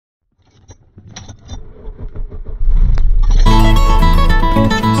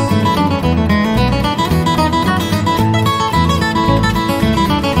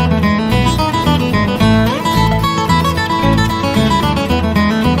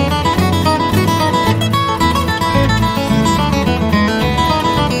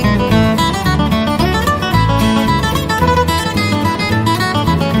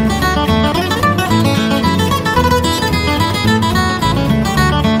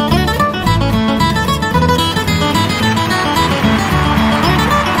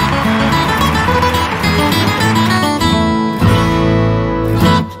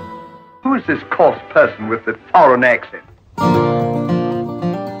coarse person with the foreign accent.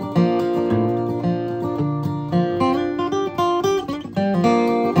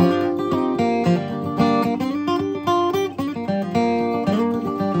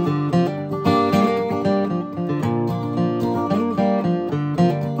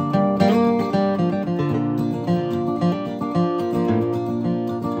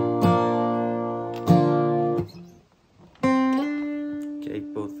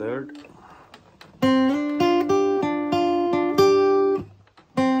 Capo third.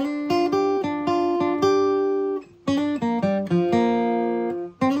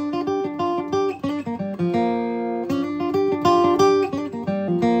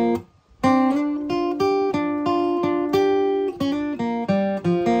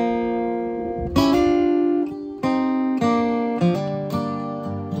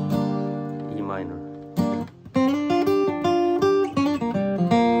 E minor.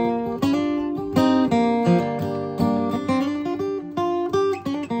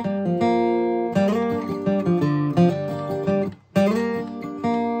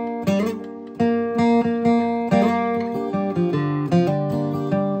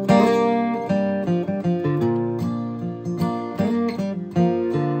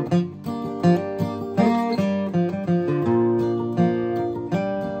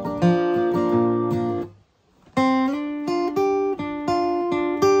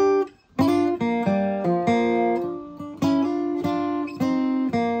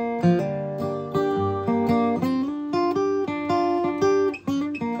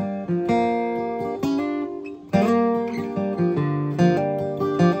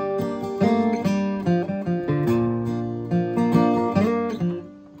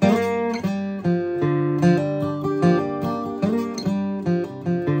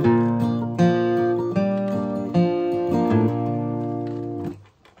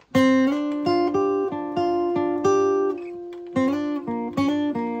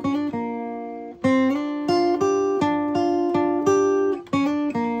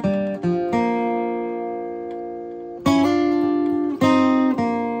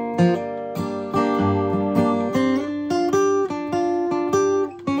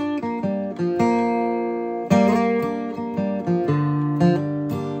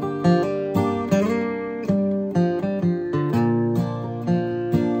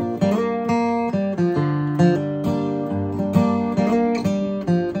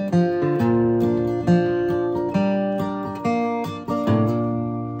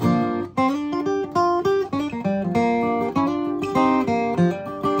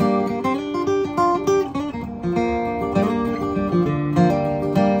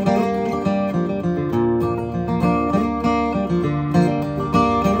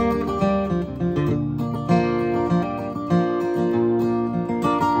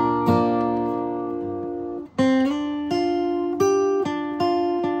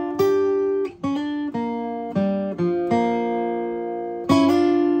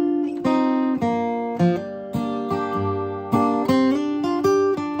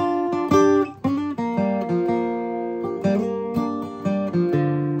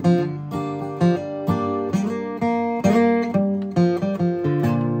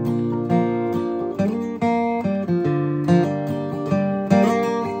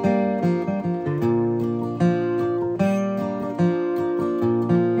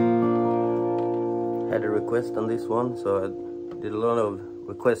 Had a request on this one, so I did a lot of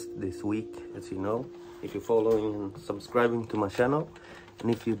requests this week, as you know, if you're following and subscribing to my channel,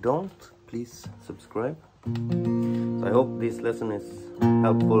 and if you don't, please subscribe. So I hope this lesson is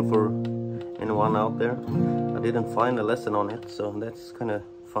helpful for anyone out there. I didn't find a lesson on it, so that's kind of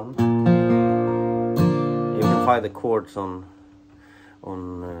fun. You can find the chords on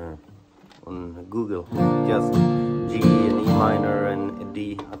Google, just G and E minor and a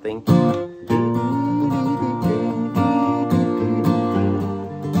D, I think.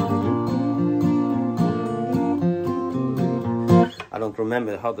 I don't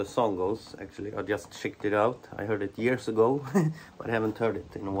remember how the song goes, actually. I just checked it out. I heard it years ago, but I haven't heard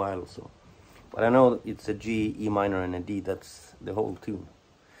it in a while. So, but I know it's a G, E minor and a D. That's the whole tune.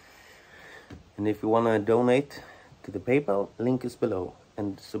 And if you want to donate to the PayPal, link is below.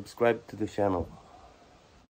 And subscribe to the channel.